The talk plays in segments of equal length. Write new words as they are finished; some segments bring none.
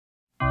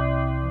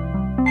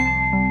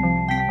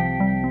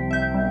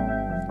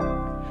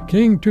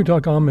King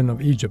Tutankhamen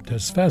of Egypt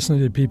has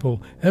fascinated people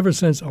ever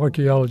since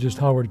archaeologist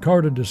Howard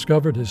Carter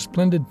discovered his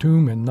splendid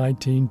tomb in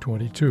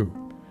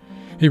 1922.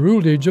 He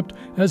ruled Egypt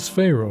as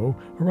pharaoh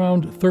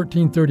around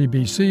 1330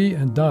 BC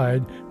and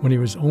died when he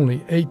was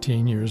only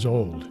 18 years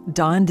old.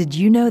 Don, did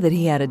you know that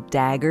he had a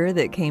dagger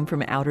that came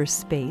from outer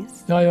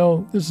space?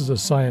 Yael, this is a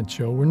science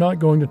show. We're not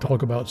going to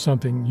talk about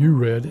something you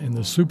read in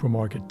the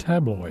supermarket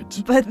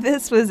tabloids. But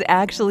this was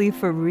actually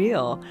for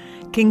real.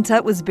 King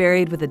Tut was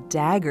buried with a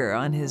dagger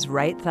on his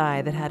right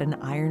thigh that had an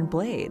iron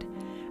blade.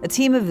 A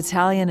team of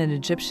Italian and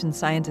Egyptian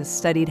scientists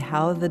studied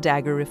how the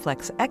dagger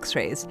reflects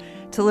X-rays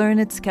to learn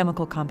its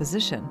chemical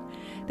composition.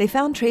 They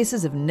found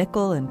traces of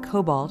nickel and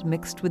cobalt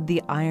mixed with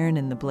the iron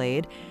in the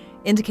blade,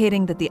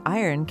 indicating that the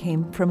iron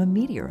came from a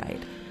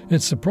meteorite.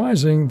 It's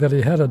surprising that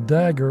he had a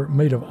dagger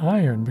made of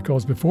iron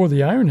because before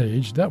the Iron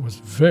Age, that was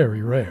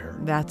very rare.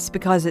 That's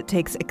because it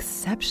takes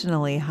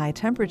exceptionally high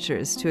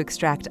temperatures to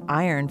extract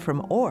iron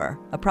from ore,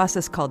 a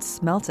process called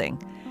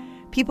smelting.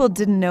 People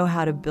didn't know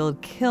how to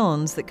build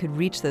kilns that could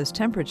reach those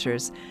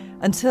temperatures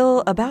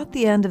until about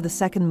the end of the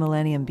second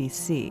millennium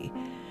BC.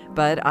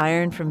 But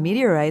iron from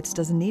meteorites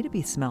doesn't need to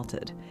be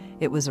smelted.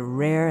 It was a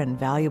rare and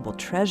valuable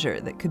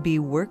treasure that could be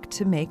worked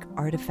to make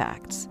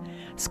artifacts.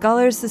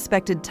 Scholars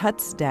suspected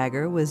Tut's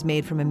dagger was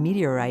made from a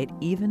meteorite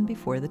even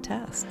before the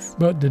tests.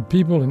 But did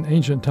people in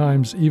ancient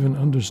times even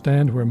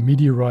understand where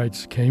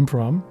meteorites came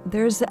from?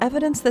 There's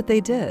evidence that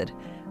they did.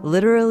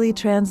 Literally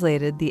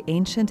translated, the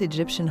ancient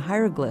Egyptian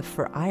hieroglyph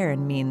for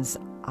iron means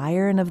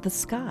iron of the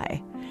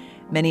sky.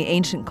 Many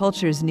ancient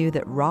cultures knew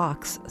that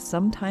rocks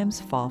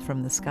sometimes fall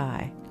from the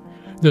sky.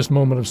 This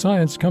moment of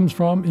science comes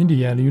from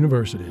Indiana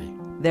University.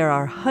 There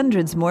are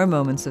hundreds more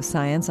moments of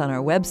science on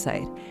our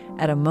website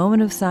at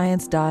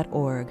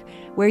amomentofscience.org,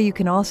 where you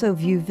can also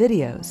view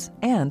videos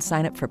and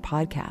sign up for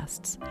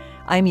podcasts.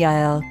 I'm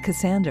Yael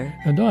Cassander.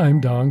 And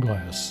I'm Don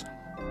Glass.